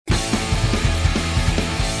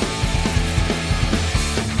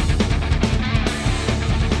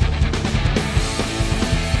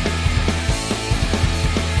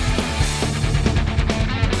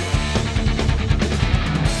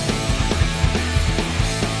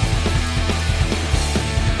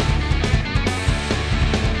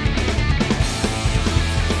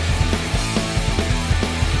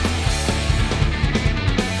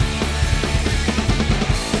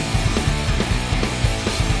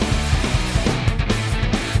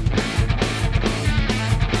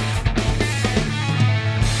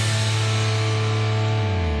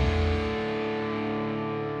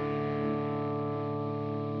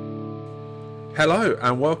Hello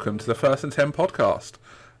and welcome to the First and 10 podcast.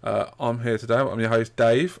 I'm here today. I'm your host,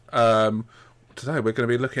 Dave. Today we're going to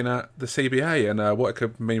be looking at the CBA and what it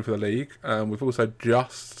could mean for the league. We've also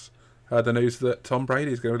just heard the news that Tom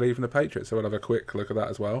Brady is going to be leaving the Patriots, so we'll have a quick look at that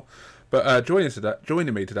as well. But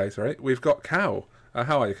joining me today, we've got Cal.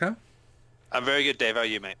 How are you, Cal? I'm very good, Dave. How are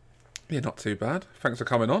you, mate? Yeah, not too bad. Thanks for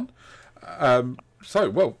coming on. Might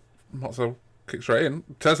as well kick straight in.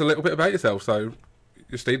 Tell us a little bit about yourself. So, you're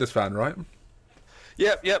a Steelers fan, right?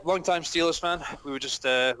 Yep. Long-time Steelers fan. We were just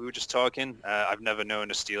talking. I've never known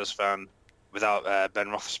a Steelers fan without Ben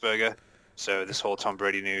Roethlisberger. So this whole Tom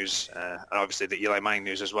Brady news, and obviously the Eli Manning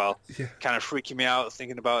news as well, kind of freaking me out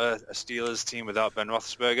thinking about a Steelers team without Ben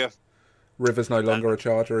Roethlisberger. Rivers no longer a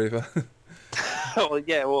Charger either.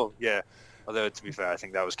 Yeah. Although to be fair, I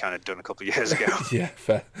think that was kind of done a couple of years ago. Yeah,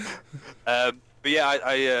 fair. But yeah,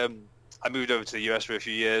 I moved over to the US for a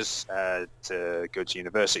few years to go to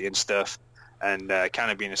university and stuff. And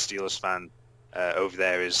kind of being a Steelers fan over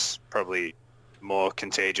there is probably more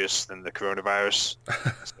contagious than the coronavirus.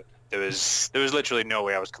 So there was literally no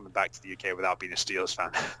way I was coming back to the UK without being a Steelers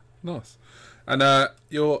fan. Nice. And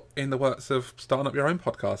you're in the works of starting up your own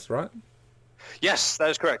podcast, right? Yes,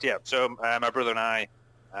 that is correct, yeah. So my brother and I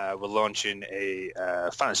were launching a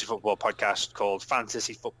fantasy football podcast called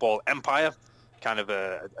Fantasy Football Empire, kind of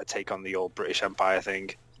a take on the old British Empire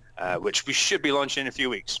thing, which we should be launching in a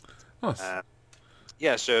few weeks. Nice.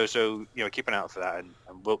 So keep an eye out for that, and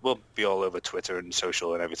we'll be all over Twitter and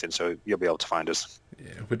social and everything, so you'll be able to find us.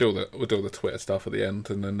 Yeah, we'll do all the Twitter stuff at the end,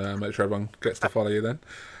 and then make sure everyone gets to follow you then.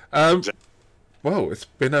 Well, it's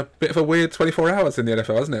been a bit of a weird 24 hours in the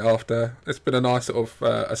NFL, hasn't it? After it's been a nice sort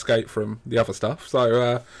of escape from the other stuff.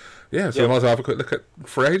 So we might as well have a quick look at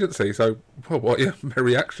free agency. So, what are your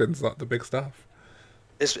reactions, like the big stuff?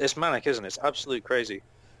 It's manic, isn't it? It's absolute crazy.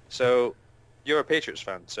 So, you're a Patriots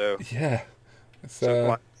fan, so yeah.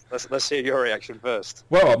 Let's hear your reaction first.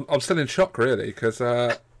 Well, I'm still in shock, really, because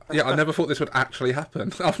I never thought this would actually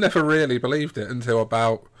happen. I've never really believed it until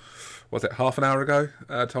about, was it half an hour ago?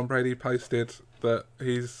 Tom Brady posted that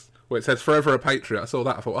it says forever a Patriot. I saw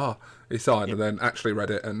that, I thought, he signed, and then actually read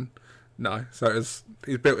it, and no. So he's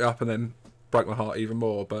built it up and then broke my heart even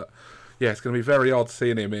more. But yeah, it's going to be very odd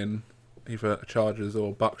seeing him in either a Chargers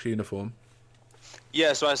or Bucs uniform.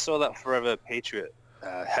 Yeah, so I saw that forever Patriot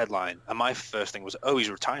headline, and my first thing was, he's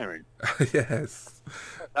retiring. Yes.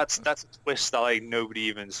 That's a twist that nobody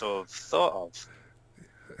even sort of thought of.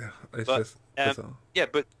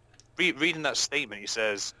 But reading that statement, he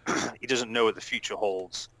says he doesn't know what the future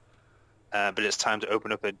holds, but it's time to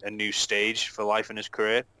open up a new stage for life in his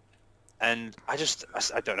career. And I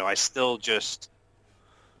don't know, I still just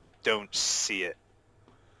don't see it.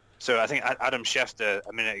 So I think Adam Schefter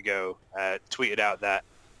a minute ago tweeted out that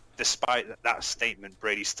despite that statement,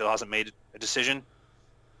 Brady still hasn't made a decision.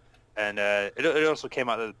 And it also came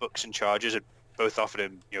out that the Bucs and Chargers had both offered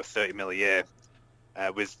him $30 million a year,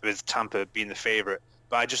 with Tampa being the favorite.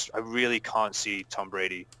 But I really can't see Tom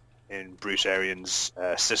Brady in Bruce Arians'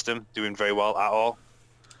 system doing very well at all.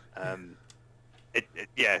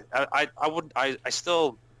 I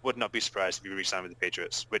still would not be surprised if he re-signed with the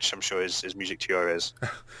Patriots, which I'm sure is music to your ears.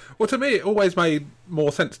 Well, to me, it always made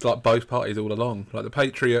more sense to both parties all along. Like the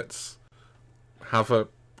Patriots have a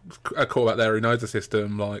quarterback there who knows the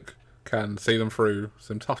system, can see them through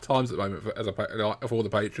some tough times at the moment of all the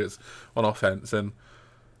Patriots on offense, and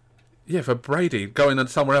for Brady going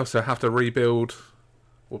somewhere else to have to rebuild.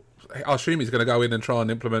 Well, I assume he's going to go in and try and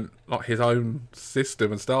implement his own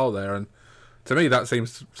system and style there, and to me, that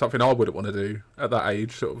seems something I wouldn't want to do at that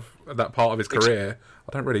age, sort of at that part of his career.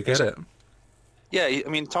 I don't really get it. Yeah, I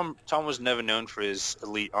mean, Tom was never known for his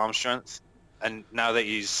elite arm strength, and now that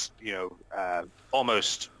he's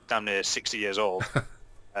almost damn near 60 years old,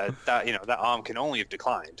 that arm can only have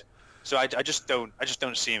declined. So I just don't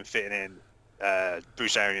see him fitting in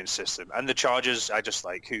Bruce Arians' system. And the Chargers, I just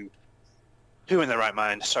who in their right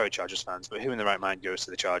mind? Sorry, Chargers fans, but who in their right mind goes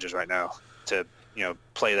to the Chargers right now to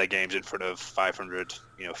play their games in front of 500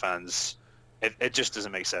 fans? It just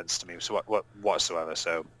doesn't make sense to me. So what whatsoever.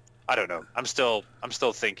 So I don't know. I'm still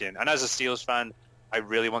thinking. And as a Steelers fan, I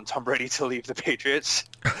really want Tom Brady to leave the Patriots.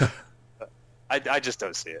 I just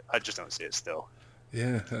don't see it. I just don't see it still.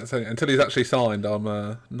 Yeah, until he's actually signed,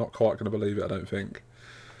 I'm not quite going to believe it. I don't think.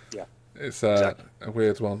 Yeah, it's a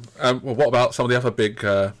weird one. Well, what about some of the other big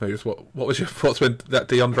moves? What was your thoughts when that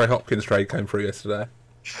DeAndre Hopkins trade came through yesterday?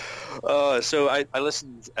 So I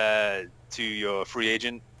listened to your free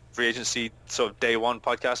agency sort of day one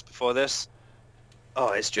podcast before this.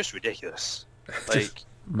 Oh, it's just ridiculous. Just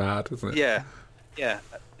mad, isn't it? Yeah.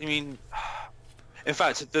 I mean, In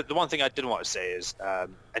fact, the one thing I didn't want to say is,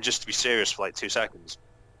 and just to be serious for like 2 seconds,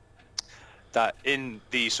 that in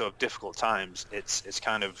these sort of difficult times, it's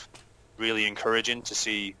kind of really encouraging to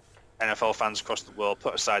see NFL fans across the world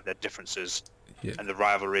put aside their differences Yeah, and the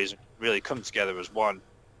rivalries, really come together as one,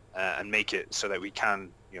 and make it so that we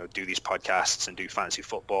can, do these podcasts and do fantasy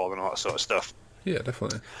football and all that sort of stuff. yeah,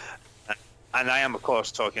 definitely. And I am, of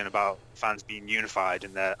course, talking about fans being unified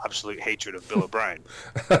in their absolute hatred of Bill O'Brien.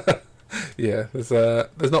 Yeah, there's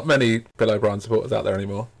not many Bill O'Brien supporters out there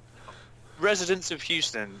anymore. Residents of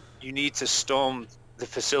Houston, you need to storm the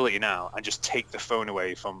facility now and just take the phone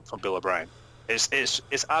away from Bill O'Brien.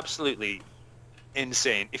 It's absolutely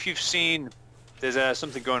insane. If you've seen, there's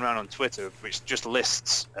something going around on Twitter which just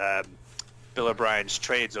lists Bill O'Brien's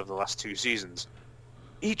trades over the last 2 seasons.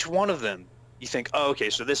 Each one of them, you think, oh, okay,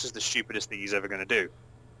 so this is the stupidest thing he's ever going to do.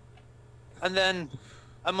 And then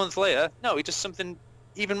a month later, no, he does something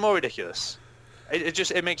even more ridiculous.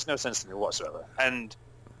 It makes no sense to me whatsoever. And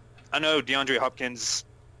I know DeAndre Hopkins,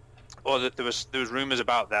 or that there was rumors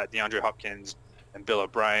about that DeAndre Hopkins and Bill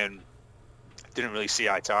O'Brien didn't really see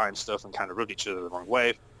eye to eye and stuff and kind of rubbed each other the wrong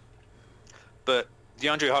way. But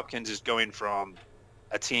DeAndre Hopkins is going from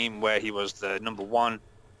a team where he was the number 1,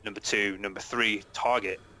 number 2, number 3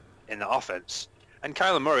 target in the offense. And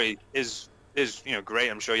Kyler Murray is great.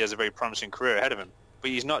 I'm sure he has a very promising career ahead of him.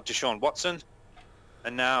 But he's not Deshaun Watson.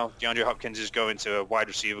 And now DeAndre Hopkins is going to a wide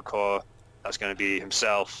receiver core that's going to be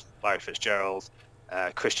himself, Larry Fitzgerald,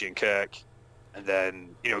 Christian Kirk, and then,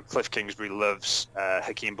 Cliff Kingsbury loves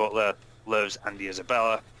Hakeem Butler, loves Andy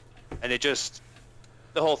Isabella. And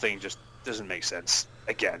the whole thing just doesn't make sense.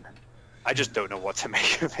 Again, I just don't know what to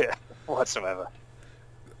make of it whatsoever.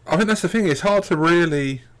 I think that's the thing. It's hard to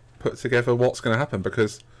really put together what's going to happen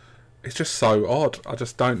because it's just so odd. I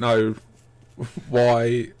just don't know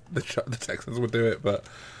why the Texans would do it, but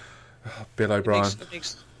Bill O'Brien.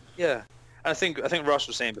 Yeah. I think Ross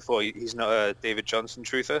was saying before he's not a David Johnson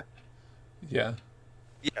truther. Yeah.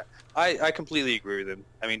 Yeah, I completely agree with him.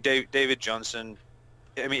 I mean, David Johnson.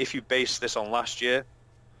 I mean, if you base this on last year,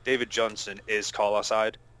 David Johnson is Carlos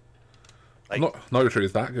Hyde. Like, no true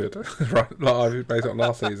is that good, right? Like, based on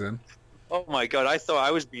last season. Oh my god, I thought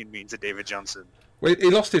I was being mean to David Johnson. Well, he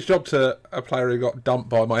lost his job to a player who got dumped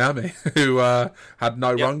by Miami, who had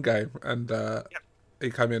no run game, and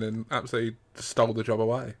he came in and absolutely stole the job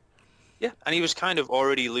away. Yeah, and he was kind of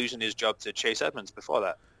already losing his job to Chase Edmonds before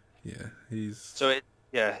that. Yeah,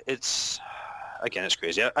 it's again, it's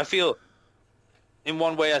crazy. I feel, in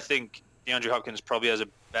one way, I think DeAndre Hopkins probably has a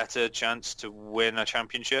better chance to win a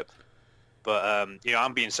championship. But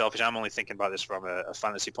I'm being selfish. I'm only thinking about this from a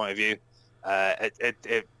fantasy point of view.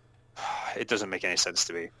 It doesn't make any sense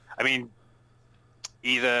to me. I mean,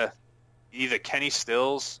 either Kenny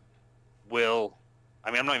Stills, Will.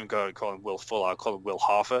 I mean, I'm not even going to call him Will Fuller. I'll call him Will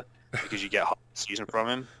Harfer because you get half the season from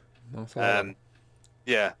him.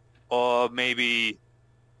 Yeah, or maybe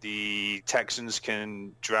the Texans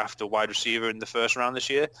can draft a wide receiver in the first round this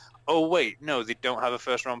year. Oh wait, no, they don't have a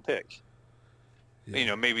first round pick.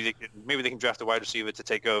 Yeah. Maybe they can draft a wide receiver to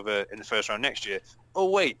take over in the first round next year. Oh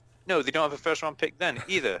wait, no, they don't have a first round pick then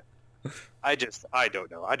either. I don't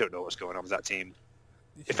know. I don't know what's going on with that team.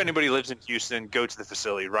 Yeah. If anybody lives in Houston, go to the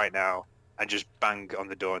facility right now and just bang on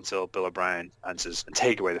the door until Bill O'Brien answers and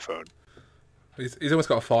take away the phone. He's almost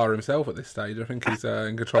got to fire himself at this stage. I think he's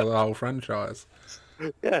in control of the whole franchise.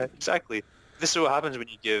 Yeah, exactly. This is what happens when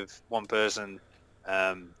you give one person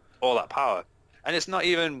all that power. And it's not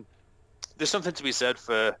even... There's something to be said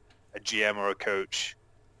for a GM or a coach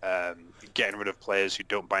getting rid of players who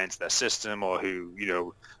don't buy into their system or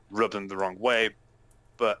who, rub them the wrong way.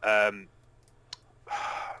 But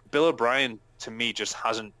Bill O'Brien, to me, just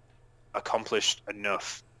hasn't accomplished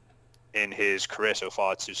enough in his career so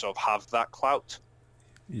far to sort of have that clout.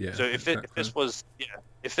 Yeah. So if this was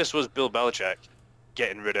Bill Belichick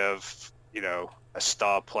getting rid of, a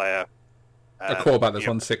star player, a quarterback that's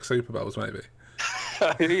won 6 Super Bowls, maybe.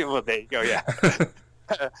 Well, there you go. Yeah.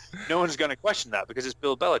 No one's going to question that because it's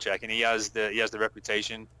Bill Belichick, and he has the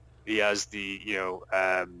reputation, he has the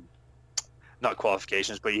not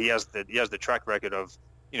qualifications, but he has the track record of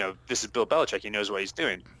this is Bill Belichick. He knows what he's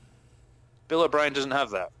doing. Bill O'Brien doesn't have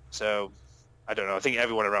that, so I don't know. I think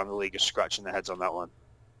everyone around the league is scratching their heads on that one.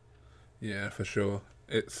 Yeah, for sure.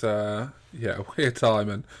 It's a weird time,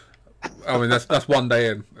 and I mean that's one day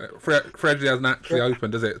in. Free hasn't actually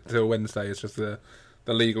opened, does it? Till Wednesday. It's just the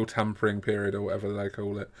legal tampering period or whatever they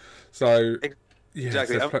call it. So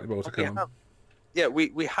exactly. There's plenty more to come.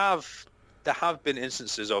 We have. There have been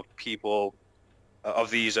instances of people of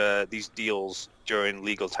these deals during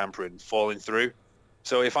legal tampering falling through.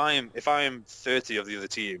 So if I'm 30 of the other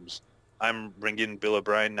teams I'm ringing Bill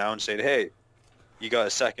O'Brien now and saying, hey, you got a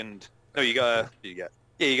second. No, you got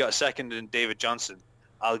a second and David Johnson.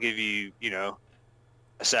 I'll give you, a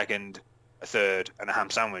second, a third, and a ham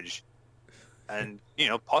sandwich. And,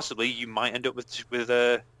 possibly you might end up with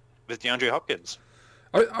DeAndre Hopkins.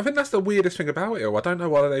 I think that's the weirdest thing about it all. I don't know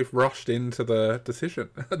why they've rushed into the decision.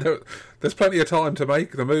 There's plenty of time to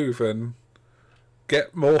make the move and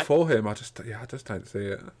get more for him. I just don't see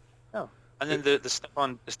it. No. And then the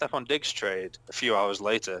Stephon Diggs trade a few hours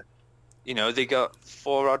later, they got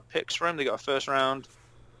 4 odd picks for him. They got a first round,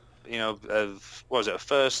 of what was it, a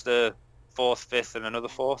first, a fourth, fifth, and another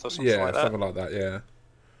fourth or something like that. Yeah, something like that. Yeah.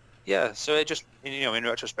 Yeah. So it just, in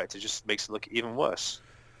retrospect, it just makes it look even worse.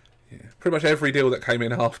 Yeah. Pretty much every deal that came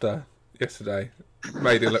in after yesterday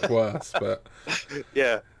made it look worse. But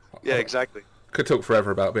yeah, exactly. Could talk forever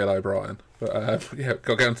about Bill O'Brien, but got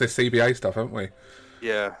to get into this CBA stuff, haven't we?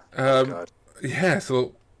 Yeah. God. Yeah.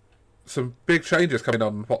 So some big changes coming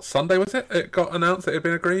on. What, Sunday was it? It got announced that it had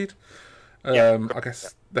been agreed. I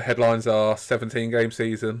guess the headlines are 17-game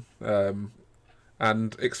season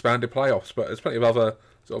and expanded playoffs, but there's plenty of other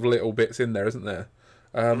sort of little bits in there, isn't there?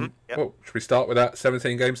 Well, should we start with that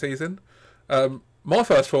 17-game season? My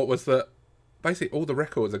first thought was that basically all the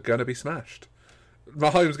records are going to be smashed.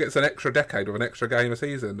 Mahomes gets an extra decade with an extra game a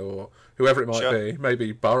season, or whoever it might be.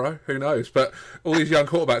 Maybe Burrow, who knows? But all these young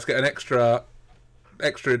quarterbacks get an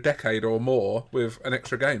extra decade or more with an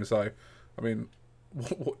extra game. So, I mean,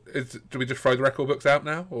 do we just throw the record books out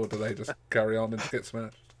now, or do they just carry on and just get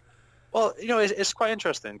smashed? Well, it's quite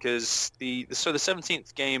interesting because the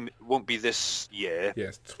 17th game won't be this year.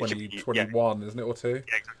 Yes, 2021, isn't it, or 2? Yeah,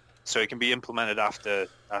 exactly. So it can be implemented after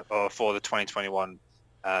or for the 2021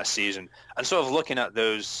 season. And sort of looking at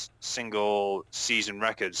those single season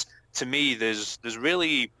records, to me, there's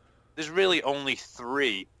really only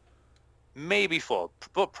 3, maybe 4,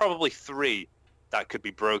 but probably 3 that could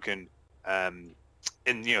be broken in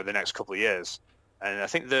the next couple of years. And I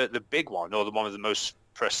think the big one, or the one with the most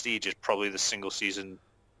prestige, is probably the single season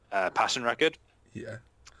passing record. Yeah.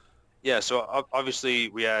 Yeah, so obviously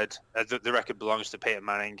we had the record belongs to Peyton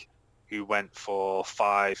Manning, who went for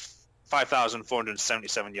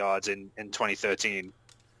 5,477 yards in 2013.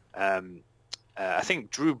 I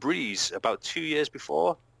think Drew Brees, about 2 years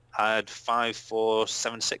before, had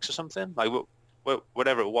 5,476 or something. Like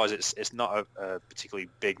whatever it was, it's not a particularly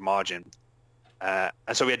big margin. And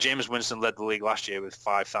so we had Jameis Winston led the league last year with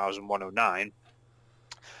 5,109.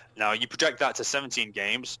 Now you project that to 17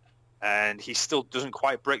 games, and he still doesn't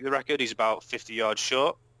quite break the record. He's about 50 yards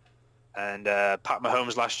short. And Pat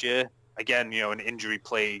Mahomes last year, again, an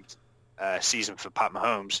injury-plagued season for Pat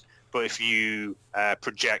Mahomes. But if you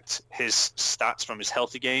project his stats from his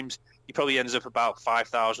healthy games, he probably ends up about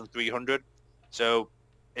 5,300. So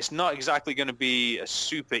it's not exactly going to be a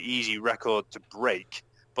super easy record to break.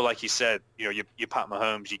 But like you said, you're Pat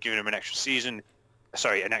Mahomes, you're giving him an extra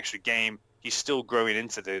game. He's still growing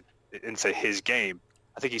into his game.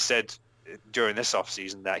 I think he said during this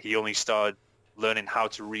offseason that he only started learning how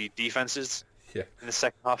to read defenses in the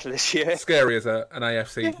second half of this year. Scary as an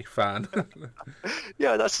AFC fan.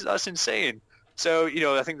 Yeah, that's insane. So,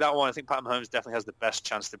 I think Pat Mahomes definitely has the best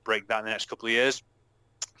chance to break that in the next couple of years.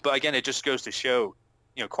 But again, it just goes to show,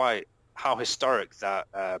 quite how historic that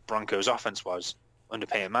Broncos offense was under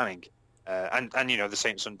Peyton Manning. And the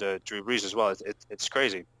Saints under Drew Brees as well. It's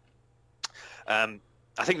crazy. I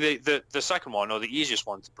think the second one, or the easiest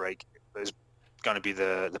one to break, is going to be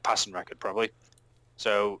the passing record, probably.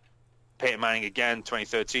 So Peyton Manning, again,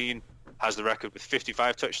 2013, has the record with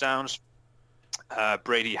 55 touchdowns.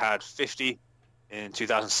 Brady had 50 in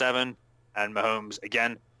 2007, and Mahomes,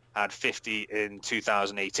 again, had 50 in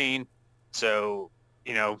 2018. So,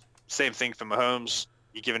 same thing for Mahomes.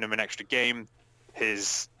 You're giving him an extra game.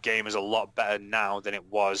 His game is a lot better now than it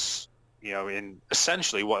was, in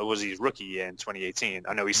essentially what it was his rookie year in 2018.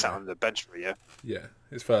 I know he sat on the bench for a year. Yeah,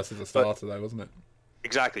 his first as a starter, though, wasn't it?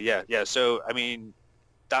 Exactly, yeah. So, I mean,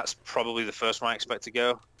 that's probably the first one I expect to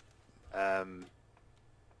go. The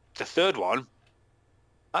third one,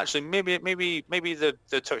 actually, maybe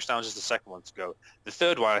the touchdowns is the second one to go. The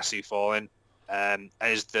third one I see falling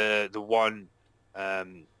is the one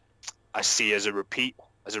I see as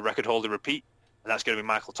a record holder repeat, and that's going to be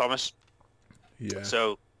Michael Thomas. Yeah.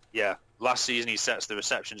 So, yeah, last season he sets the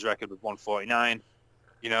receptions record with 149.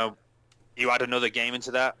 You add another game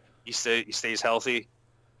into that, he stays healthy.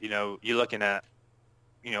 You're looking at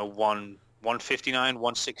 159,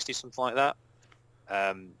 160, something like that.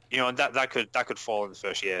 And that could fall in the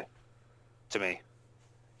first year. To me,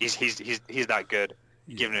 he's that good.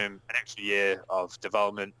 You're giving him an extra year of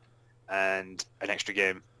development and an extra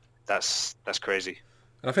game. That's crazy.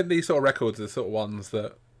 And I think these sort of records are the sort of ones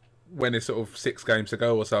that, when it's sort of 6 games to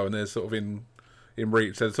go or so, and they're sort of in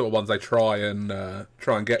reach, they're the sort of ones they try and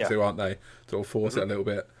get to, aren't they? Sort of force it a little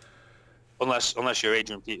bit. Unless you're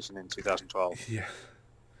Adrian Peterson in 2012. Yeah.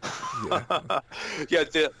 Yeah.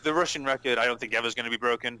 The Russian record, I don't think ever's going to be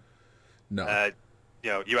broken. No.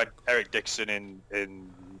 You had Eric Dixon in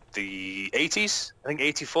the 80s, I think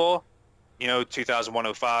 84.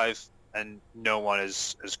 2001, 05, and no one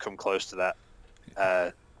has come close to that.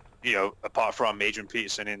 Apart from Adrian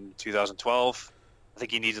Peterson in 2012, I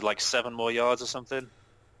think he needed like 7 more yards or something.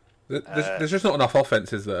 There's just not enough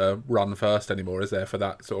offenses that are run first anymore, is there, for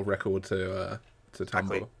that sort of record to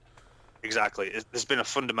tumble? Exactly. There's been a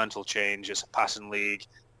fundamental change. It's a passing league.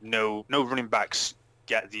 No running backs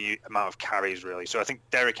get the amount of carries, really. So I think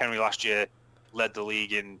Derrick Henry last year led the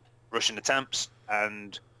league in rushing attempts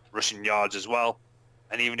and rushing yards as well.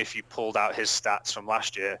 And even if you pulled out his stats from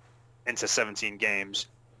last year into 17 games,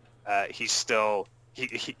 he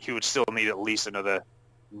would still need at least another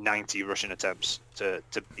 90 rushing attempts to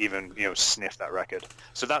even sniff that record.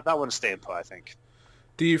 So that one's staying put, I think.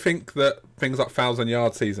 Do you think that things like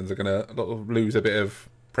 1,000-yard seasons are going to lose a bit of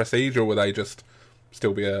prestige, or will they just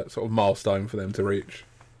still be a sort of milestone for them to reach?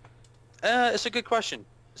 It's a good question.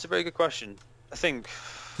 It's a very good question. I think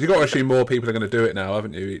you've got to assume more people are going to do it now,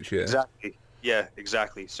 haven't you, each year? Exactly. Yeah,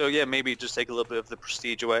 exactly. So yeah, maybe just take a little bit of the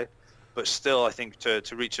prestige away, but still, I think to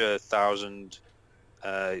reach 1,000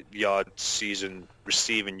 yard season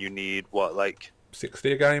receiving, you need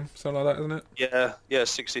 60 a game, something like that, isn't it? Yeah,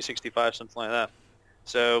 60, 65, something like that.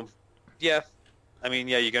 So, yeah, I mean,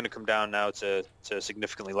 yeah, you're going to come down now to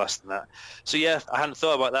significantly less than that. So, yeah, I hadn't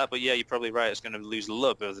thought about that, but yeah, you're probably right. It's going to lose a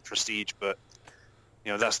little bit of the prestige, but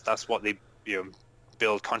that's what they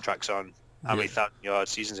build contracts on. How many 1,000-yard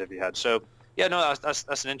seasons have you had? So, yeah, no,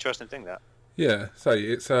 that's an interesting thing. That. Yeah, so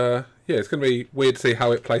it's going to be weird to see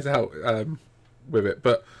how it plays out with it,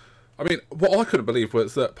 but. I mean, what I couldn't believe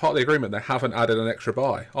was that part of the agreement, they haven't added an extra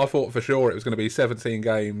bye. I thought for sure it was going to be 17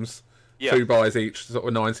 games, 2 byes each, sort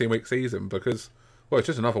of 19-week season, because, well, it's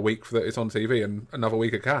just another week that it's on TV and another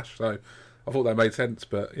week of cash. So I thought that made sense,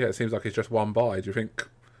 but yeah, it seems like it's just 1 bye. Do you think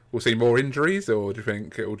we'll see more injuries, or do you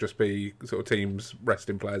think it will just be sort of teams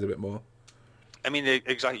resting players a bit more? I mean,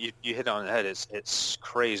 exactly. You hit it on the head. It's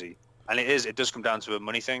crazy, and it does come down to a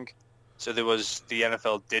money thing. So the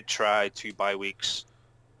NFL did try 2 bye weeks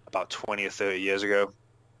about 20 or 30 years ago.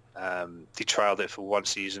 They trialed it for 1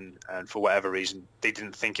 season, and for whatever reason, they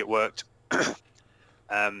didn't think it worked. But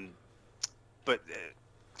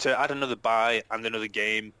to add another bye and another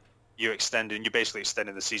game, you're basically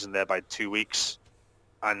extending the season there by 2 weeks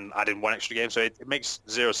and adding 1 extra game. So it makes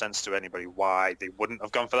zero sense to anybody why they wouldn't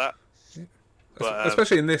have gone for that. Yeah. But,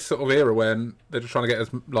 especially in this sort of era when they're just trying to get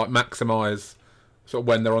maximise sort of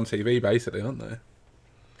when they're on TV, basically, aren't they?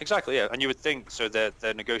 Exactly, yeah, and you would think so. They're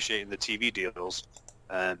negotiating the TV deals,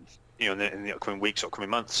 in the upcoming weeks, upcoming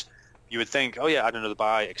months. You would think, oh yeah, add another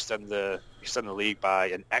bye, extend the league by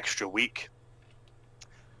an extra week.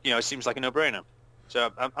 It seems like a no-brainer. So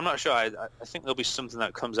I'm not sure. I think there'll be something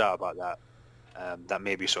that comes out about that, that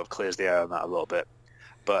maybe sort of clears the air on that a little bit.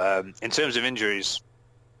 But in terms of injuries,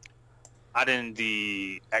 adding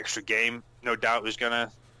the extra game, no doubt, is going to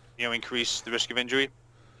increase the risk of injury.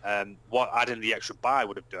 What adding the extra bye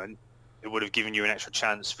would have done, it would have given you an extra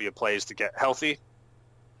chance for your players to get healthy.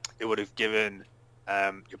 It would have given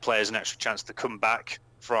your players an extra chance to come back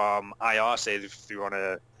from IR, say if they were on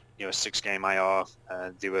a 6-game IR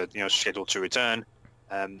and they were scheduled to return.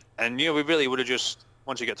 And we really would have just,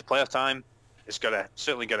 once you get to playoff time, it's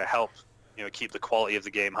certainly going to help keep the quality of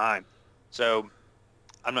the game high. So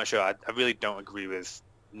I'm not sure. I really don't agree with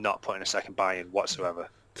not putting a second bye in whatsoever.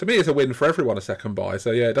 To me, it's a win for everyone, a second bye.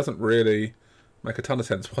 So yeah, it doesn't really make a ton of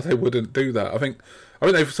sense why they wouldn't do that. I think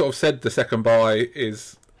they've sort of said the second bye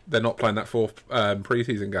is they're not playing that 4th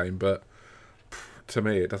preseason game, but to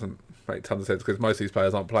me, it doesn't make a ton of sense because most of these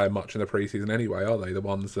players aren't playing much in the preseason anyway, are they? The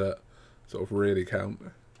ones that sort of really count.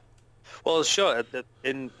 Well, sure,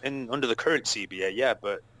 in under the current CBA, yeah,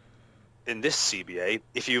 but in this CBA,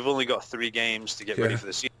 if you've only got 3 games to get ready for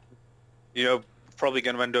the season, probably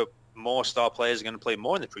going to end up. More star players are going to play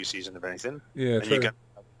more in the preseason, if anything. Yeah, and true.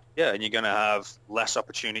 And you're going to have less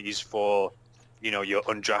opportunities for, your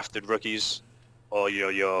undrafted rookies or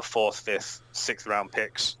your 4th, 5th, 6th round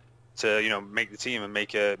picks to, make the team and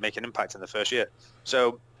make an impact in the first year.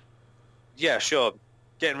 So, yeah, sure,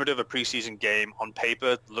 getting rid of a preseason game on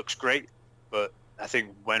paper looks great, but I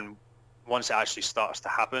think once it actually starts to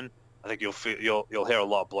happen, I think you'll hear a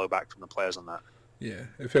lot of blowback from the players on that. Yeah,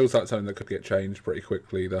 it feels like something that could get changed pretty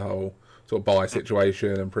quickly, the whole sort of bye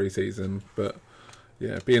situation and pre-season. But,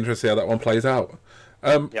 yeah, it'd be interesting how that one plays out.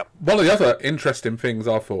 Yep. One of the other interesting things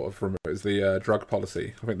I thought of from it is the drug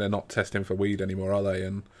policy. I think they're not testing for weed anymore, are they?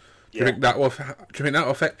 And do you think that will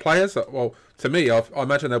affect players? Well, to me, I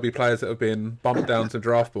imagine there'll be players that have been bumped down to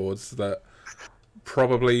draft boards that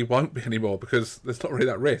probably won't be anymore because there's not really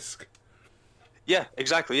that risk. Yeah,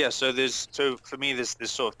 exactly. Yeah, so for me there's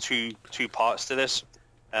sort of two parts to this.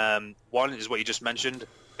 One is what you just mentioned,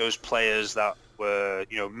 those players that were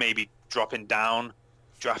maybe dropping down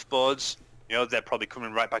draft boards. They're probably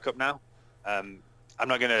coming right back up now. I'm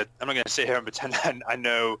not gonna sit here and pretend that I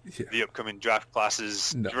know the upcoming draft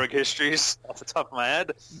classes' drug histories off the top of my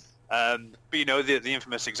head. But the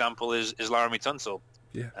infamous example is Laramie Tunsil.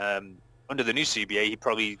 Yeah. Under the new CBA, he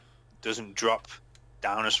probably doesn't drop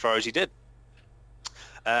down as far as he did.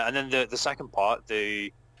 And then the second part,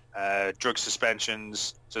 the drug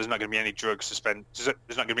suspensions. So there's not going to be any There's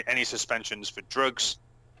not going to be any suspensions for drugs.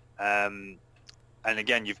 And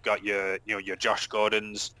again, you've got your Josh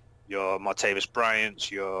Gordons, your Martavis Bryants,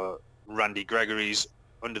 your Randy Gregory's.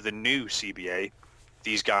 Under the new CBA,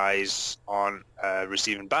 these guys aren't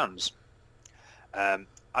receiving bans.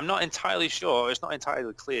 I'm not entirely sure. It's not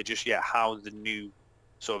entirely clear just yet how the new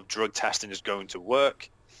sort of drug testing is going to work.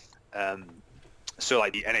 So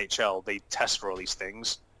like the NHL, they test for all these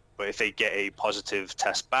things, but if they get a positive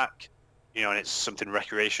test back, and it's something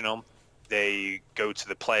recreational, they go to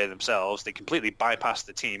the player themselves. They completely bypass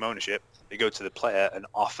the team ownership. They go to the player and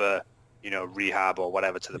offer, rehab or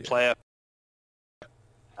whatever to the player,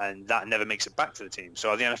 and that never makes it back to the team.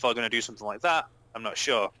 So are the NFL going to do something like that? I'm not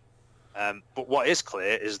sure. But what is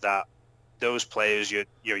clear is that those players, your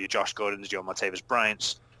Josh Gordons, your Martavis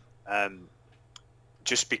Bryants,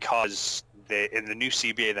 just because they're in the new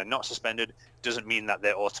CBA, they're not suspended, doesn't mean that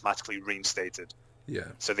they're automatically reinstated. Yeah.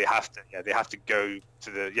 So they have to go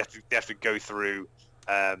to they have to go through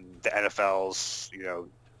the NFL's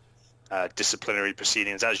disciplinary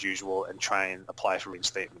proceedings as usual and try and apply for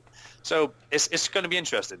reinstatement. So it's going to be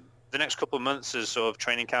interesting. The next couple of months as sort of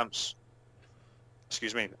training camps.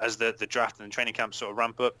 Excuse me, as the draft and the training camps sort of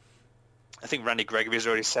ramp up. I think Randy Gregory has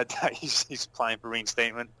already said that he's applying for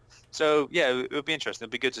reinstatement. So yeah, it would be interesting.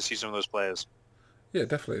 It'd be good to see some of those players. Yeah,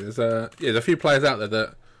 definitely. There's a few players out there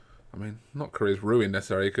that, not careers ruined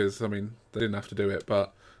necessarily because they didn't have to do it,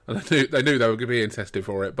 but and they knew they were being tested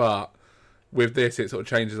for it. But with this, it sort of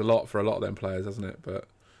changes a lot for a lot of them players, doesn't it? But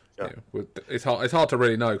it's hard to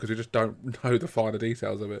really know because we just don't know the finer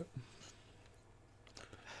details of it.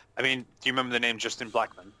 Do you remember the name Justin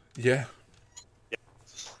Blackmon? Yeah.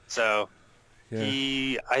 So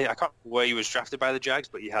I can't remember where he was drafted by the Jags,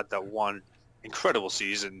 but he had that one incredible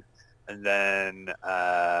season, and then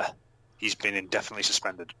he's been indefinitely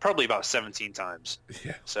suspended, probably about 17 times.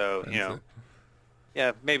 Yeah. So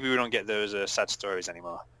maybe we don't get those sad stories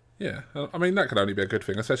anymore. Yeah, that could only be a good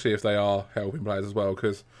thing, especially if they are helping players as well.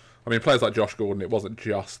 Because players like Josh Gordon, it wasn't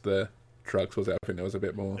just the drugs, was it? I think there was a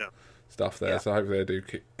bit more stuff there. So hopefully they do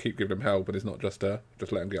keep giving them help, and it's not just let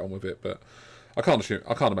them get on with it. But I can't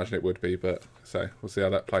imagine it would be. But we'll see how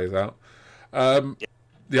that plays out. The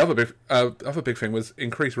other big thing was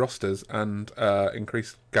increased rosters and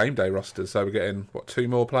increased game day rosters. So we're getting 2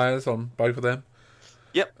 more players on both of them.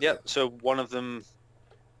 Yep. So one of them,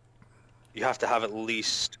 you have to have at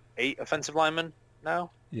least 8 offensive linemen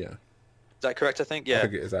now. Yeah. Is that correct? I think. Yeah. I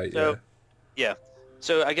think it is 8. Yeah.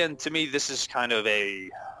 So again, to me, this is kind of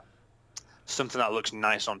something that looks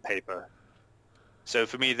nice on paper. So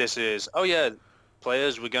for me, this is,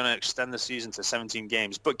 players, we're going to extend the season to 17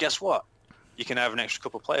 games. But guess what? You can have an extra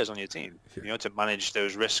couple of players on your team, to manage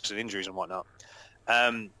those risks and injuries and whatnot.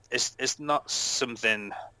 It's not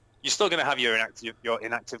something. You're still going to have your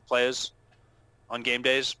inactive players on game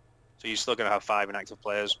days. So you're still going to have 5 inactive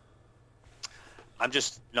players. I'm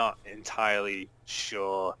just not entirely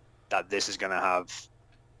sure that this is going to have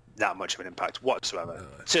that much of an impact whatsoever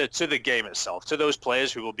to the game itself. To those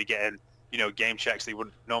players who will be getting, game checks they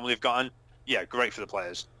wouldn't normally have gotten, great for the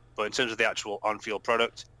players. But in terms of the actual on-field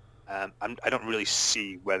product, I don't really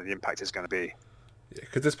see where the impact is going to be. Yeah,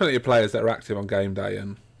 because there's plenty of players that are active on game day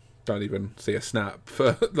and don't even see a snap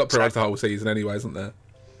for pretty much the whole season anyway, isn't there?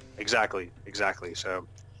 Exactly. So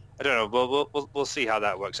I don't know. We'll see how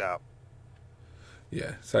that works out.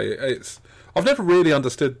 Yeah, so I've never really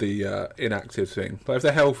understood the inactive thing. But if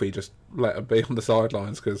they're healthy, just let them be on the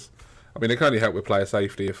sidelines because, it can only help with player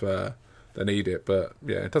safety if they need it. But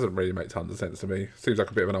it doesn't really make tons of sense to me. Seems like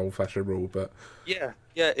a bit of an old-fashioned rule, but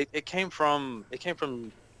it came from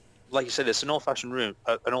like you said, it's an old-fashioned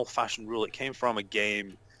rule. It came from a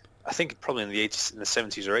game, I think probably in the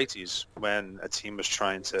 70s or 80s when a team was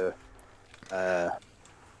trying to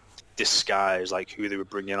disguise who they were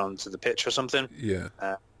bringing onto the pitch or something. Yeah.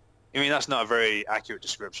 I mean, that's not a very accurate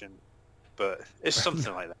description, but it's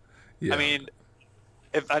something like that. Yeah. I mean,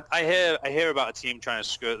 if I hear about a team trying to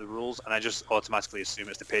skirt the rules, and I just automatically assume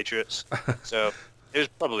it's the Patriots. So it was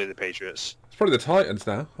probably the Patriots. It's probably the Titans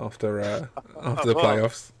now after the Well.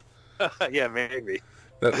 playoffs. Yeah, maybe.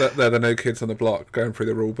 They're the new kids on the block going through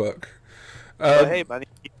the rule book. But hey, man,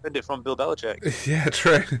 he learned it from Bill Belichick. Yeah,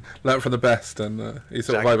 true. Learned from the best, and he's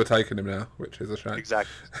sort of overtaken him now, which is a shame.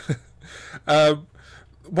 Exactly.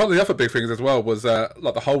 One of the other big things as well was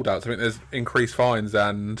like the holdouts. I think there's increased fines,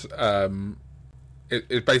 and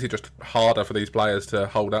it's basically just harder for these players to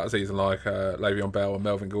hold out a season like Le'Veon Bell and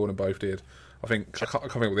Melvin Gordon both did. I can't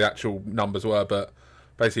think what the actual numbers were, but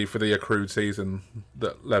basically for the accrued season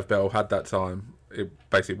that Lev Bell had that time, it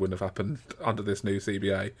basically wouldn't have happened under this new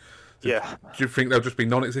CBA. So Yeah. Do you think they'll just be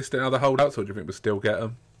non-existent other holdouts, or do you think we'll still get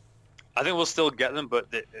them? I think we'll still get them, but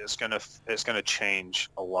it's gonna change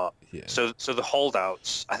a lot. Yeah. So the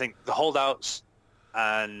holdouts, I think the holdouts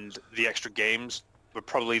and the extra games were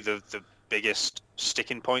probably the biggest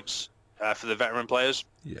sticking points for the veteran players.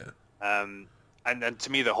 Yeah. And then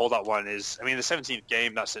to me, the holdout one is, I mean, the 17th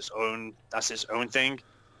game, that's its own thing,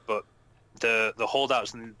 but the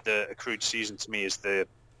holdouts and the accrued season to me is the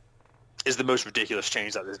most ridiculous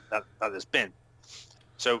change that there's been.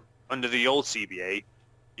 So under the old CBA,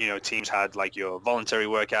 you know, teams had like your voluntary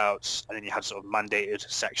workouts, and then you had sort of mandated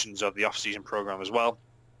sections of the off-season program as well.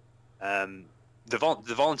 The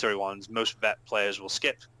voluntary ones, most vet players will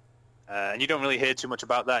skip, and you don't really hear too much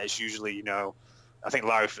about that. It's usually, you know, I think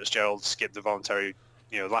Larry Fitzgerald skipped the voluntary,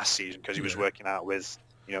 you know, last season because he was working out with,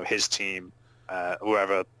 you know, his team,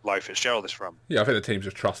 wherever Larry Fitzgerald is from. Yeah, I think the teams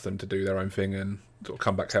just trust them to do their own thing and sort of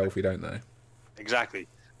come back healthy, don't they? Exactly.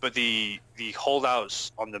 But the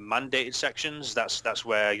holdouts on the mandated sections, that's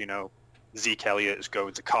where, you know, Zeke Elliott is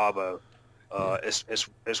going to Cabo.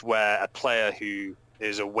 It's where a player who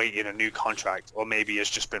is awaiting a new contract or maybe has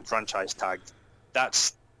just been franchise tagged,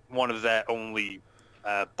 that's one of their only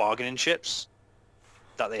bargaining chips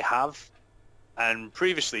that they have. And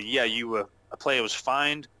previously, yeah, a player was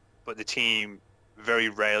fined, but the team very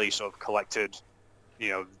rarely sort of collected, you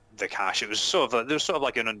know, the cash. It was there was sort of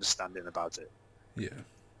like an understanding about it. Yeah.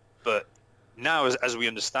 But now, as we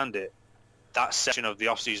understand it, that section of the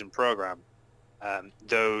off-season program,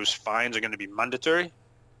 those fines are going to be mandatory.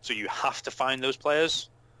 So you have to fine those players.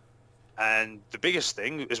 And the biggest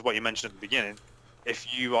thing is what you mentioned at the beginning.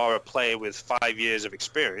 If you are a player with 5 years of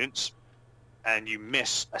experience and you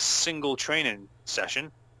miss a single training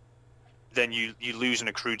session, then you lose an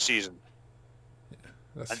accrued season. Yeah,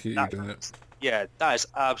 that's huge, isn't it? Yeah, that is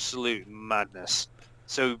absolute madness.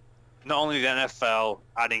 So not only the NFL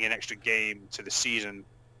adding an extra game to the season,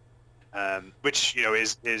 which, you know,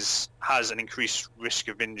 has an increased risk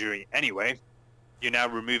of injury anyway, you're now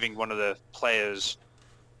removing one of the players'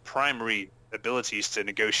 primary abilities to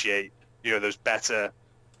negotiate, you know, those better,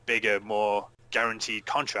 bigger, more guaranteed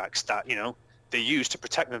contracts that, you know, they use to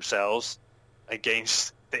protect themselves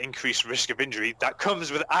against the increased risk of injury that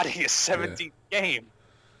comes with adding a 17th game.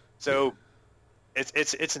 So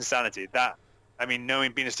it's insanity. That, I mean,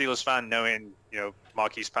 being a Steelers fan, knowing, you know,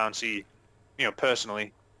 Marquise Pouncey, you know,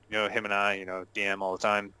 personally, you know, him and I, you know, DM all the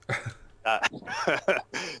time.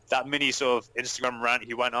 That mini sort of Instagram rant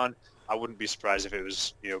he went on, I wouldn't be surprised if it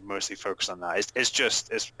was, you know, mostly focused on that.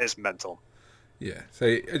 It's mental. Yeah. So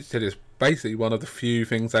it's basically one of the few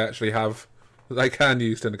things they actually have that they can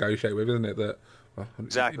use to negotiate with, isn't it? That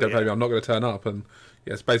exactly. You don't pay me, I'm not going to turn up, and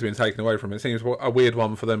yeah, it's basically been taken away from them. It seems a weird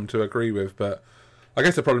one for them to agree with, but I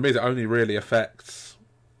guess the problem is it only really affects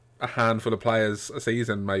a handful of players a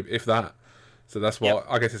season, maybe, if that. So that's what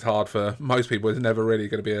I guess it's hard for most people. It's never really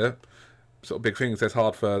going to be a sort of big thing, so it's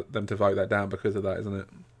hard for them to vote that down because of that, isn't it?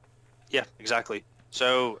 Yeah, exactly.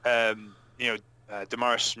 So, you know,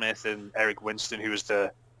 DeMaurice Smith and Eric Winston, who was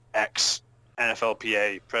the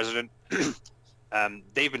ex-NFLPA president,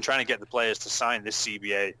 they've been trying to get the players to sign this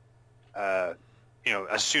CBA, you know,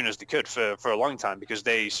 as soon as they could for a long time, because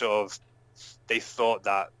they thought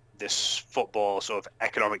that this football sort of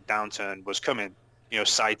economic downturn was coming, you know,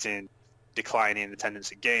 citing declining attendance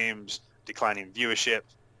at games, declining viewership,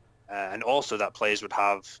 and also that players would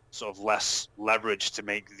have sort of less leverage to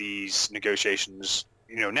make these negotiations,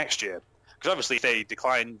 you know, next year. Because obviously if they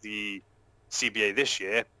decline the CBA this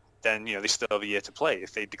year, then, you know, they still have a year to play.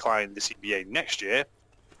 If they decline the CBA next year,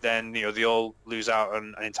 then, you know, they all lose out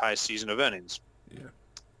on an entire season of earnings. Yeah.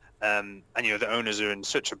 And, you know, the owners are in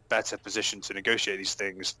such a better position to negotiate these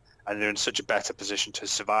things, and they're in such a better position to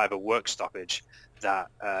survive a work stoppage that,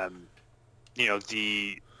 you know,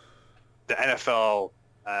 the NFL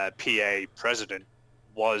PA president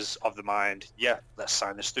was of the mind, yeah, let's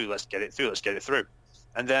sign this through, let's get it through.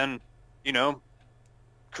 And then, you know,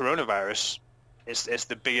 coronavirus, it's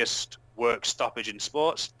the biggest work stoppage in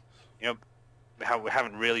sports. You know, we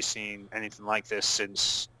haven't really seen anything like this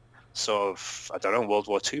since sort of, I don't know, World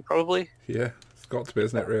War II probably. Yeah, it's got to be,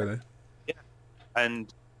 isn't it, really? Yeah.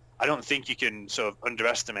 And I don't think you can sort of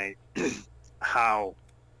underestimate how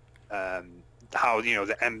you know,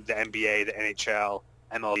 the NBA, the NHL,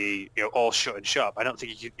 MLB, you know, all shut shop. I don't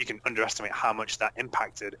think you can underestimate how much that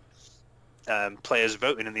impacted players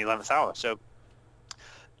voting in the 11th hour. So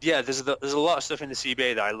yeah, there's a lot of stuff in the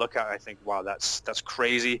CBA that I look at and I think, wow, that's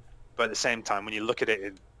crazy. But at the same time, when you look at it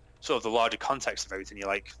in sort of the larger context of everything, you're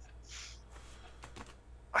like,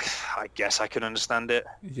 I guess I can understand it.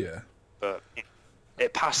 Yeah. But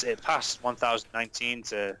it passed 1019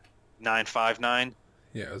 to 959.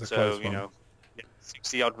 Yeah, it was a so close one. You know,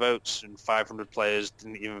 60 odd votes and 500 players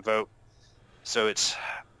didn't even vote. So it's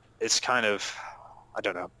kind of, I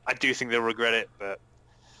don't know. I do think they'll regret it, but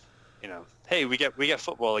you know, hey, we get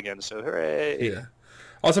football again, so hooray! Yeah,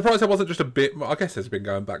 I was surprised there wasn't just a bit. I guess it's been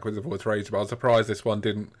going backwards and forwards for ages, but I was surprised this one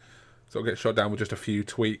didn't sort of get shot down with just a few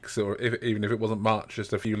tweaks, or even if it wasn't much,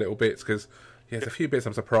 just a few little bits. Because yeah, there's a few bits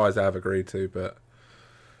I'm surprised they have agreed to, but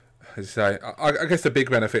as you say, I guess the big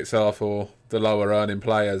benefits are for the lower earning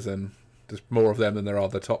players, and there's more of them than there are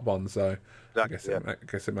the top ones. So Exactly, I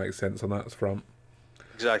guess it makes sense on that front.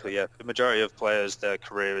 Exactly, yeah. The majority of players, their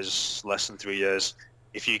career is less than 3 years.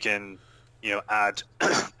 If you can, you know, add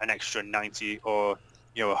an extra 90 or,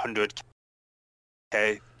 you know,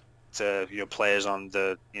 100K to, you know, players on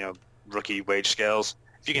the, you know, rookie wage scales,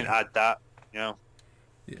 if you can add that, you know,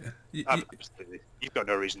 absolutely, you've got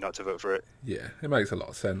no reason not to vote for it. Yeah, it makes a lot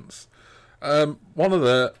of sense. One of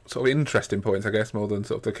the sort of interesting points, I guess, more than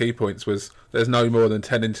sort of the key points, was there's no more than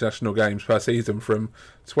 10 international games per season from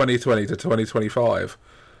 2020 to 2025.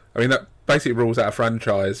 I mean, that basically rules out a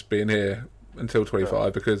franchise being here until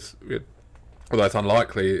 25 because, although it's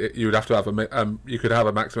unlikely, you would have to have you could have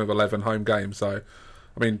a maximum of 11 home games. So,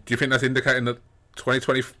 I mean, do you think that's indicating that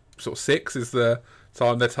 2026 is the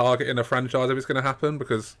time they're targeting a franchise if it's going to happen?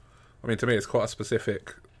 Because, I mean, to me, it's quite a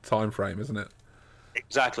specific time frame, isn't it?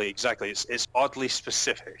 Exactly. It's oddly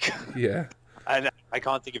specific. Yeah. And I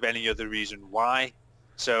can't think of any other reason why.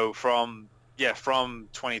 So from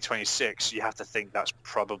 2026, you have to think that's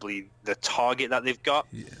probably the target that they've got.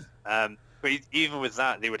 Yeah. But even with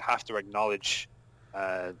that, they would have to acknowledge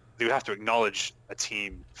a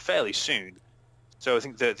team fairly soon. So I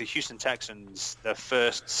think the Houston Texans, their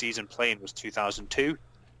first season playing was 2002,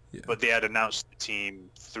 but they had announced the team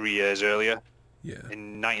 3 years earlier,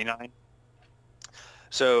 in '99.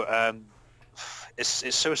 So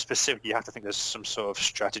it's so specific. You have to think there's some sort of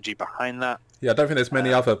strategy behind that. Yeah, I don't think there's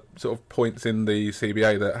many other sort of points in the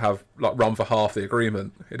CBA that have like run for half the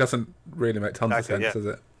agreement. It doesn't really make tons of sense, does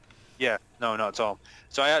it? Yeah, no, not at all.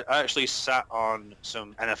 So I actually sat on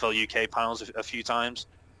some NFL UK panels a few times,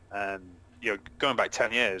 you know, going back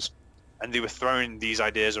 10 years, and they were throwing these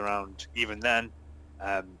ideas around even then.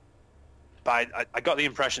 But I got the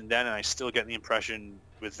impression then, and I still get the impression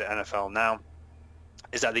with the NFL now,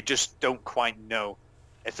 is that they just don't quite know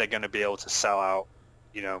if they're going to be able to sell out,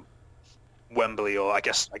 you know, Wembley or I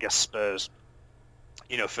guess Spurs,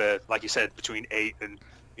 you know, for, like you said, between 8 and,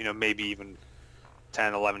 you know, maybe even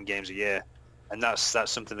 10, 11 games a year. And that's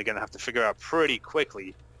something they're going to have to figure out pretty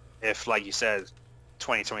quickly if, like you said,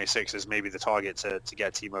 2026 is maybe the target to get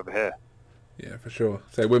a team over here. Yeah, for sure.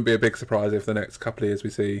 So it wouldn't be a big surprise if the next couple of years we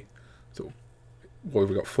see sort of, well,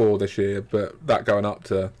 we've got 4 this year, but that going up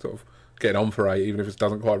to sort of getting on for 8, even if it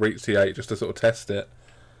doesn't quite reach the 8, just to sort of test it.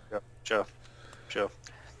 Yeah, sure.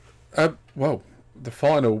 Well, the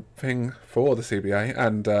final thing for the CBA,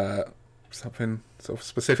 and something sort of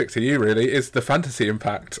specific to you really, is the fantasy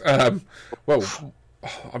impact. Well,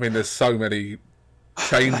 I mean, there's so many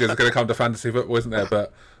changes going to come to fantasy football, isn't there?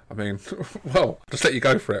 But I mean, well, just let you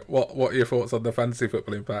go for it. What are your thoughts on the fantasy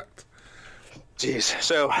football impact? Jeez,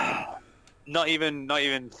 so not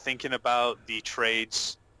even thinking about the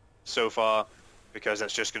trades so far, because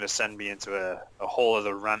that's just going to send me into a whole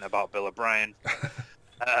other rant about Bill O'Brien.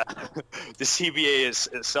 The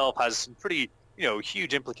CBA itself has some pretty, you know,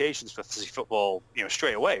 huge implications for fantasy football, you know,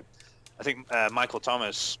 straight away. I think Michael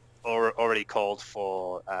Thomas already called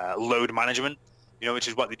for load management, you know, which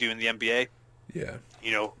is what they do in the NBA. Yeah.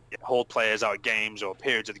 You know, hold players out of games or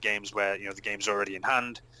periods of the games where, you know, the game's already in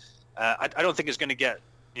hand. I don't think it's going to get,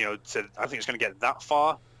 you know, I think it's going to get that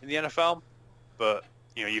far in the NFL, but,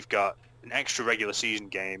 you know, you've got an extra regular season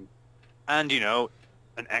game and, you know,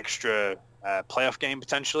 an extra playoff game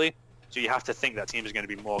potentially. So you have to think that team is going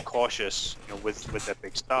to be more cautious, you know, with their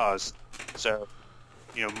big stars. So,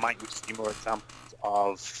 you know, might we see more examples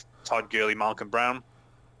of Todd Gurley, Malcolm Brown,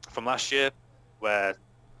 from last year, where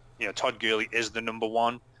Todd Gurley is the number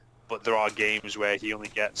one, but there are games where he only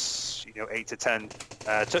gets 8 to 10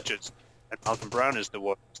 touches, and Malcolm Brown is the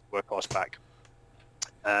workhorse back.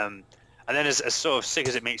 And then as sort of sick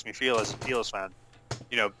as it makes me feel as a Steelers fan,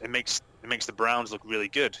 it makes the Browns look really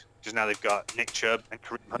good because now they've got Nick Chubb and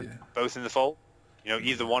Kareem Hunt both in the fold.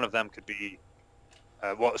 Either one of them could be.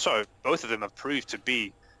 Both of them have proved to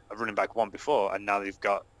be a running back one before, and now they've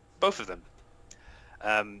got both of them.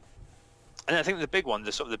 And I think the big one,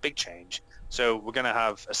 the big change. So we're going to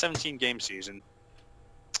have a 17-game season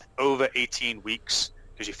over 18 weeks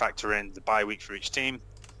because you factor in the bye week for each team.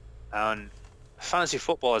 And fantasy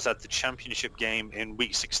football has had the championship game in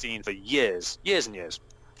week 16 for years and years.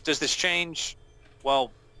 Does this change?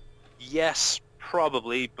 Well, yes,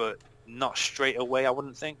 probably, but not straight away, I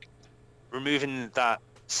wouldn't think. Removing that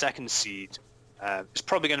second seed is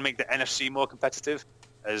probably going to make the NFC more competitive,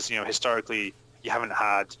 as historically you haven't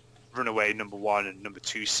had runaway number 1 and number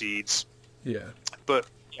 2 seeds. Yeah. But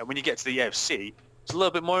when you get to the AFC, it's a little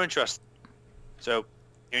bit more interesting. So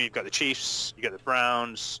you've got the Chiefs, you've got the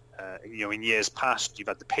Browns. In years past, you've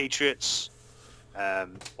had the Patriots,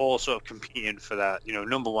 all sort of competing for that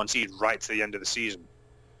number 1 seed right to the end of the season.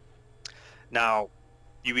 Now,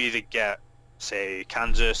 you either get, say,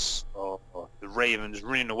 Kansas or the Ravens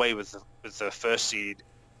running away with the first seed,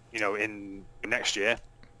 in next year,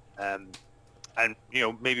 and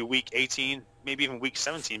maybe week 18, maybe even week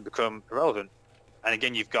 17 become irrelevant. And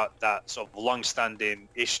again, you've got that sort of long-standing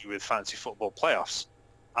issue with fantasy football playoffs.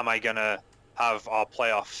 Am I going to have our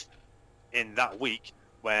playoff in that week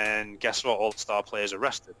when, guess what, all the star players are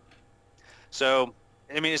rested? So,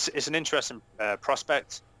 I mean, it's an interesting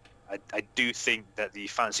prospect. I do think that the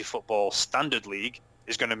fantasy football standard league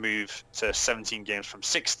is going to move to 17 games from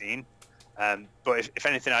 16. But if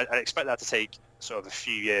anything, I'd expect that to take sort of a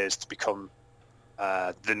few years to become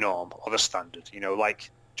the norm or the standard.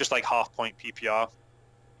 Just like half-point PPR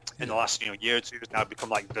in the last year or two has now become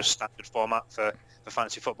like the standard format for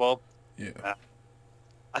fantasy football. Yeah.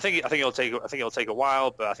 I think it'll take a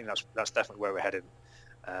while, but I think that's definitely where we're headed.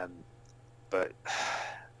 But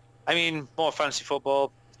I mean, more fantasy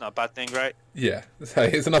football. Not a bad thing, right? Yeah,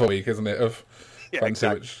 it's another week, isn't it, of fantasy,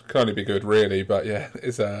 exactly. Which can only be good, really. But yeah,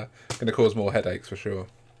 it's going to cause more headaches for sure.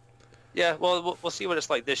 Yeah, well, we'll see what it's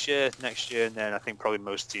like this year, next year, and then I think probably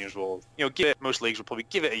most teams will, most leagues will probably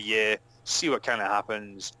give it a year, see what kind of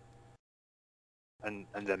happens, and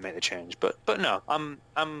then make the change. But no,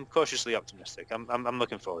 I'm cautiously optimistic. I'm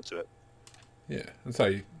looking forward to it. Yeah, and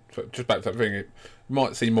so just back to that thing, you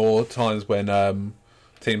might see more times when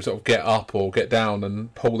teams sort of get up or get down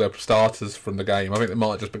and pull their starters from the game. I think it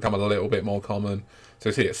might just become a little bit more common. So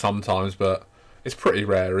you see it sometimes, but it's pretty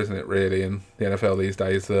rare, isn't it, really, in the NFL these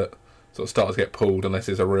days that sort of starters get pulled unless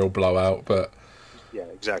it's a real blowout. But yeah,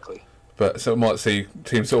 exactly. But so we might see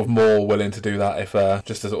teams sort of more willing to do that if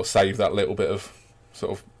just to sort of save that little bit of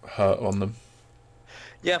sort of hurt on them.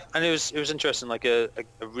 Yeah, and it was interesting. Like a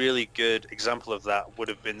really good example of that would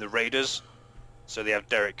have been the Raiders. So they have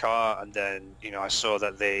Derek Carr, and then I saw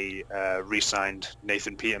that they re-signed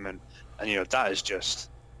Nathan Peterman, and that's just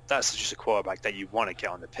a quarterback that you want to get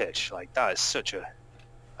on the pitch. Like that is such a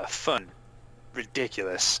fun,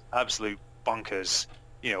 ridiculous, absolute bonkers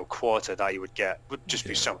quarter that you would get. Would just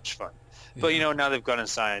be so much fun. Yeah. But now they've gone and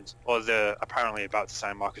signed, or they're apparently about to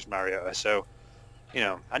sign Marcus Mariota. So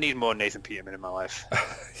I need more Nathan Peterman in my life.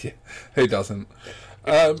 Yeah, who doesn't?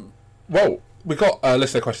 Well, we got a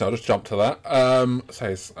listener question. I'll just jump to that.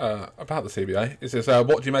 Says about the CBA. It says,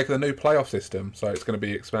 what do you make of the new playoff system? So it's going to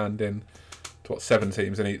be expanding to 7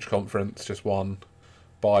 teams in each conference, just one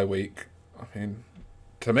bye week. I mean,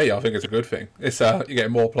 to me, I think it's a good thing. It's you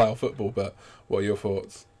get more playoff football. But what are your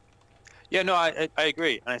thoughts? Yeah, no, I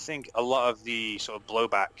agree, and I think a lot of the sort of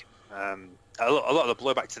blowback, a lot of the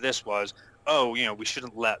blowback to this was, we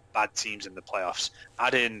shouldn't let bad teams in the playoffs.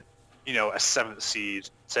 Add in, a 7th seed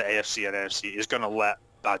to AFC and NFC is going to let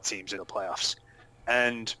bad teams in the playoffs.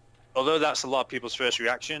 And although that's a lot of people's first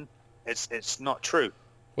reaction, it's not true.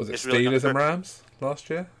 Was it Steelers and Rams last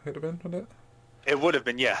year? It would have been, wouldn't it? It would have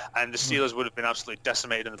been, yeah. And the Steelers would have been absolutely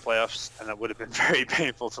decimated in the playoffs, and that would have been very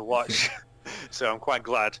painful to watch. So I'm quite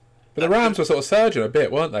glad. But the Rams were sort of surging a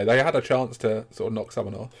bit, weren't they? They had a chance to sort of knock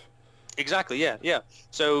someone off. Exactly, yeah.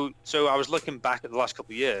 So I was looking back at the last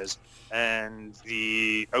couple of years, and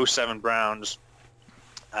the 2007 Browns,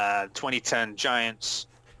 2010 Giants,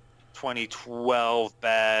 2012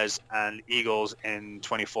 Bears, and Eagles in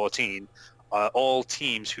 2014 are all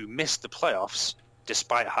teams who missed the playoffs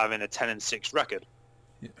despite having a 10-6 record.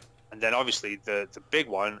 Yeah. And then obviously the big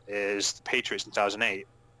one is the Patriots in 2008.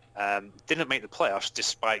 Didn't make the playoffs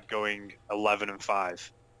despite going 11-5.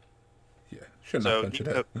 Yeah, shouldn't So happen, should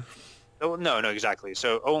it? no, exactly.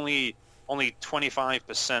 So only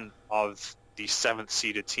 25% of the seventh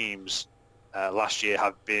seeded teams last year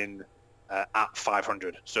have been at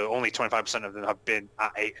 500. So only 25% of them have been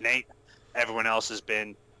at 8-8. Everyone else has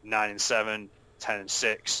been 9-7,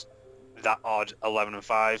 10-6, that odd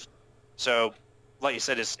 11-5. So, like you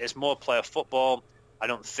said, it's more player football. I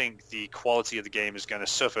don't think the quality of the game is going to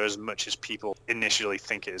suffer as much as people initially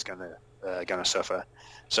think it is going to suffer.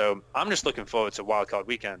 So I'm just looking forward to Wildcard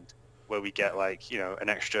Weekend, where we get an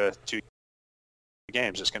extra 2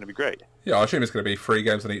 games. It's going to be great. Yeah, I assume it's going to be 3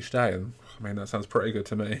 games on each day, and I mean that sounds pretty good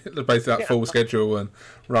to me. Basically, that full schedule and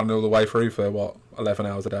running all the way through for 11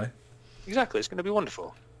 hours a day. Exactly, it's going to be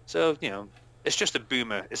wonderful. So it's just a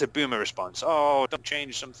boomer. It's a boomer response. Oh, don't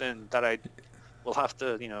change something that I will have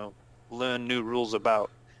to learn new rules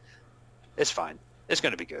about. It's fine. It's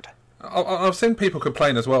going to be good. I've seen people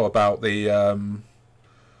complain as well about the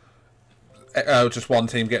just one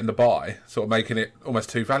team getting the bye, sort of making it almost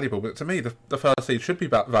too valuable. But to me, the first seed should be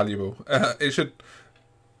valuable. It's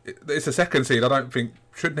a second seed. I don't think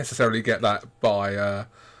should necessarily get that bye.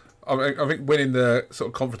 I think winning the sort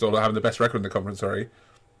of conference or having the best record in the conference,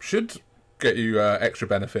 should get you extra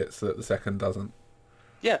benefits that the second doesn't.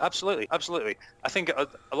 Yeah, absolutely. I think a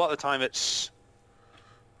lot of the time it's,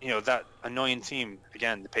 that annoying team,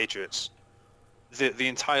 again, the Patriots, the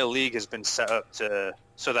entire league has been set up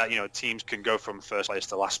so that, teams can go from first place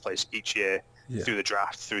to last place each year through the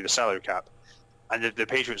draft, through the salary cap. And the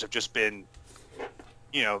Patriots have just been,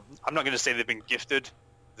 I'm not going to say they've been gifted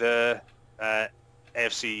the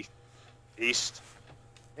AFC East.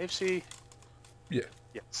 AFC? Yeah.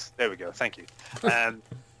 Yes, there we go. Thank you.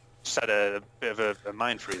 Just had a bit of a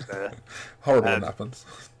mind freeze there. Horrible when that happens.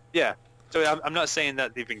 Yeah. So I'm not saying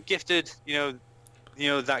that they've been gifted, that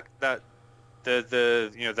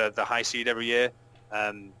the high seed every year.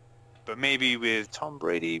 But maybe with Tom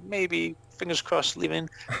Brady, maybe fingers crossed leaving,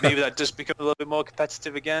 maybe that does become a little bit more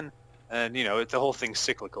competitive again. And the whole thing's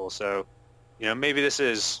cyclical. So maybe this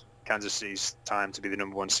is Kansas City's time to be the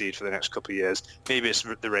number 1 seed for the next couple of years. Maybe it's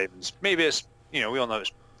the Ravens. Maybe it's we all know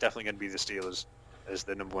it's definitely going to be the Steelers as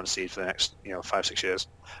the number 1 seed for the next 5-6 years.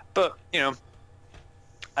 But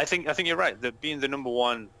I think you're right. That being the number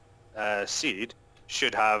 1 seed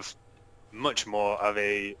should have much more of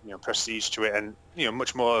a prestige to it, and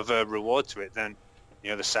much more of a reward to it than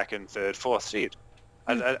the second, third, fourth seed.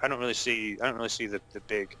 I don't really see the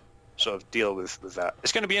big sort of deal with that.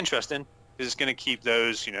 It's going to be interesting because it's going to keep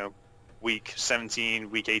those week 17,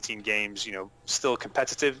 week 18 games still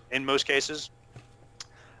competitive in most cases.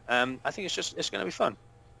 I think it's going to be fun.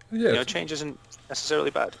 Yeah, change isn't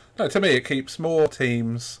necessarily bad. No, to me, it keeps more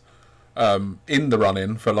teams in the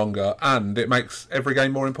run-in for longer, and it makes every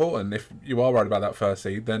game more important. If you are worried about that first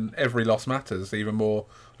seed, then every loss matters even more.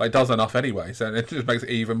 It does enough anyway, so it just makes it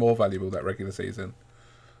even more valuable, that regular season.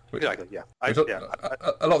 Exactly, yeah. A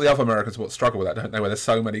lot of the other Americans struggle with that, don't they? Where there's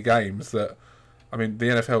so many games that, I mean, the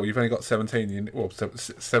NFL, you've only got 17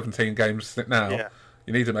 games now. Yeah.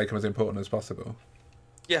 You need to make them as important as possible.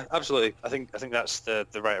 Yeah, absolutely. I think that's the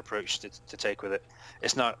right approach to take with it.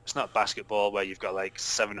 It's not basketball where you've got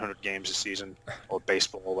 700 games a season, or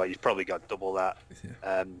baseball where you've probably got double that.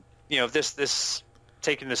 Yeah. This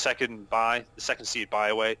taking the second seed bye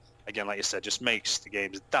away, again, like you said, just makes the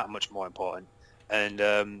games that much more important. And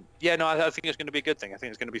I think it's going to be a good thing. I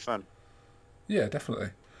think it's going to be fun. Yeah, definitely.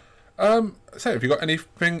 So, have you got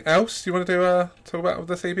anything else you want to talk about with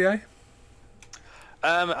the CBA?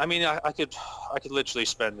 I mean, I could literally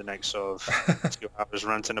spend the next sort of 2 hours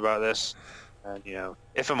ranting about this. And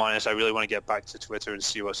if I'm honest, I really want to get back to Twitter and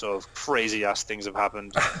see what sort of crazy ass things have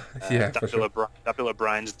happened. That Bill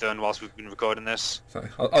O'Brien's done whilst we've been recording this. So,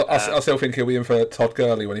 I still think he'll be in for Todd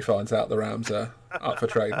Gurley when he finds out the Rams are up for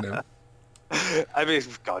trading him. I mean,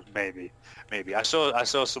 God, maybe. I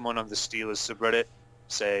saw someone on the Steelers subreddit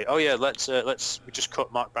say, "Oh yeah, let's we just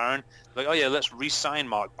cut Mark Barron." Like, "Oh yeah, let's re-sign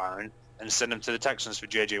Mark Barron and send him to the Texans for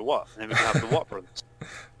J.J. Watt, and then we can have the Watt brothers."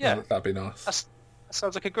 Yeah, that'd be nice. That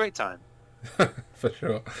sounds like a great time. For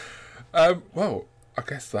sure. Well, I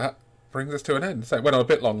guess that brings us to an end. So it went on a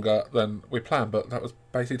bit longer than we planned, but that was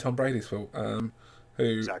basically Tom Brady's fault. Who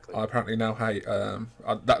exactly. I apparently now hate.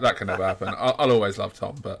 That can never happen. I'll always love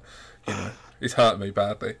Tom, but he's hurt me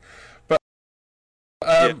badly. But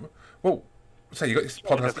well, so you got this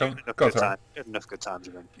podcast coming. Enough good times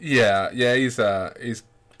with him. Yeah, he's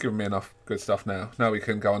given me enough good stuff now. Now we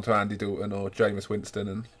can go on to Andy Dalton or Jameis Winston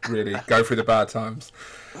and really go through the bad times.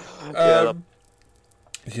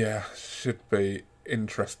 Yeah, should be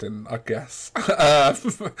interesting, I guess.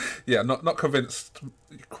 Yeah, not convinced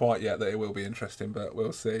quite yet that it will be interesting, but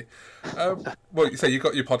we'll see. Well, you say you've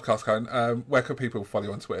got your podcast going. Where can people follow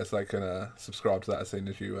you on Twitter so they can subscribe to that as soon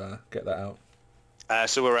as you get that out?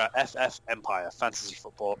 So we're at FF Empire, Fantasy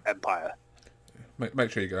Football Empire.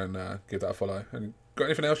 Make sure you go and give that a follow. And got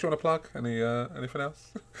anything else you want to plug? Anything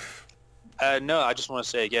else? No, I just want to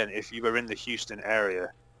say again, if you were in the Houston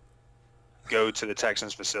area, go to the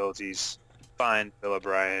Texans facilities, find Bill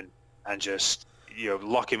O'Brien, and just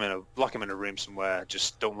lock him in a room somewhere.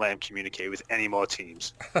 Just don't let him communicate with any more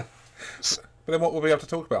teams. But then what would we have to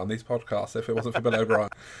talk about on these podcasts if it wasn't for Bill O'Brien?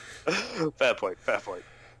 Fair point.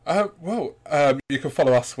 You can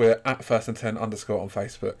follow us. We're at First and 10_ on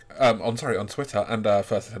Facebook. On Twitter and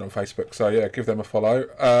First and 10 on Facebook. So yeah, give them a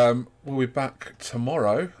follow. We'll be back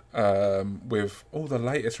tomorrow with all the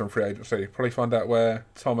latest from free agency. Probably find out where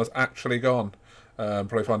Tom has actually gone.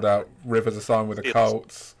 Probably find out Rivers are signed with the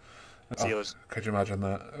Colts. Steelers. Could you imagine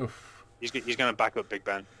that? Oof. He's going to back up Big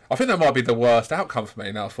Ben. I think that might be the worst outcome for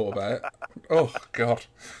me now. I thought about it. Oh God,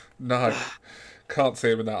 no, can't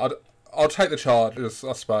see him in that. I'll take the Chargers,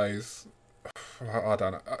 I suppose. I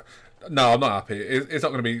don't know. No, I'm not happy. It's not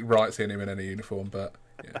going to be right seeing him in any uniform, but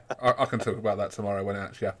yeah, I can talk about that tomorrow when it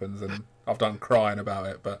actually happens, and I've done crying about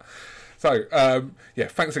it. But so, yeah,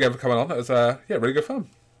 thanks again for coming on. It was really good fun.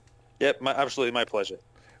 Yep, absolutely my pleasure.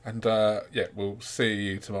 And yeah, we'll see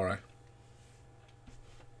you tomorrow.